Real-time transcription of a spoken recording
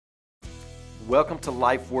Welcome to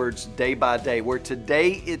Life Words Day by Day, where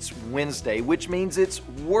today it's Wednesday, which means it's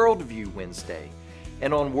Worldview Wednesday.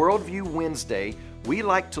 And on Worldview Wednesday, we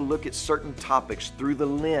like to look at certain topics through the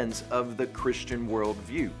lens of the Christian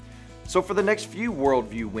worldview. So for the next few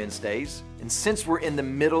Worldview Wednesdays, and since we're in the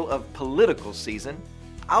middle of political season,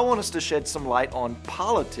 I want us to shed some light on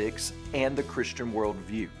politics and the Christian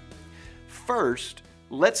worldview. First,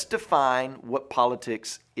 let's define what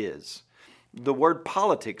politics is. The word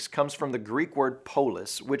politics comes from the Greek word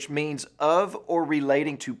polis, which means of or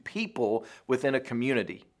relating to people within a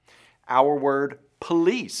community. Our word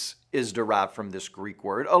police is derived from this Greek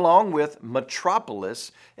word, along with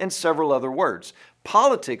metropolis and several other words.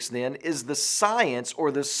 Politics, then, is the science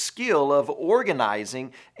or the skill of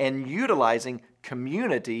organizing and utilizing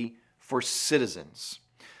community for citizens.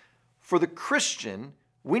 For the Christian,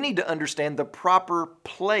 we need to understand the proper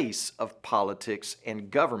place of politics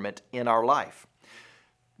and government in our life.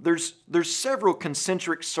 There's several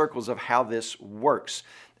concentric circles of how this works.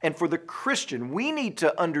 And for the Christian, we need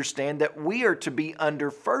to understand that we are to be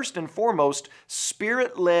under, first and foremost,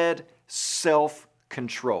 Spirit-led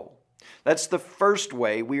self-control. That's the first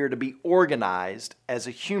way we are to be organized as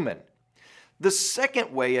a human. The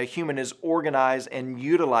second way a human is organized and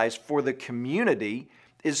utilized for the community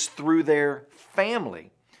is through their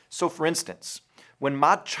family. So for instance, when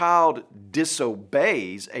my child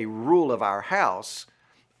disobeys a rule of our house,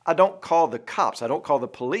 I don't call the cops, I don't call the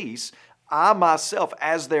police. I myself,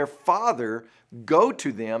 as their father, go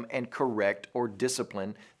to them and correct or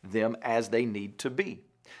discipline them as they need to be.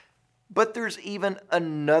 But there's even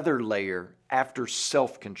another layer after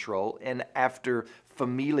self-control and after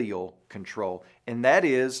familial control, and that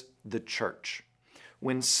is the church.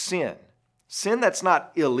 When sin that's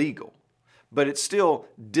not illegal, but it's still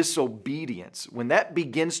disobedience, when that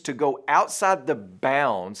begins to go outside the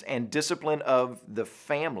bounds and discipline of the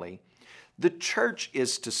family, the church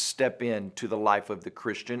is to step into the life of the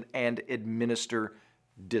Christian and administer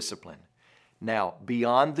discipline. Now,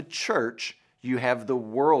 beyond the church, you have the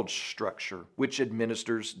world structure, which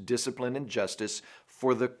administers discipline and justice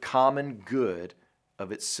for the common good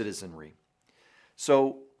of its citizenry.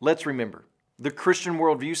 So let's remember, the Christian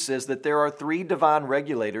worldview says that there are three divine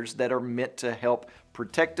regulators that are meant to help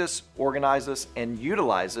protect us, organize us, and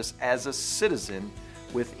utilize us as a citizen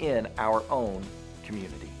within our own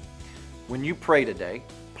community. When you pray today,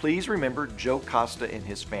 please remember Joe Costa and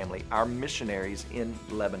his family, our missionaries in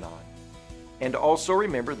Lebanon. And also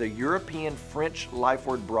remember the European French Life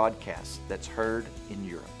Word broadcast that's heard in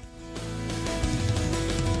Europe.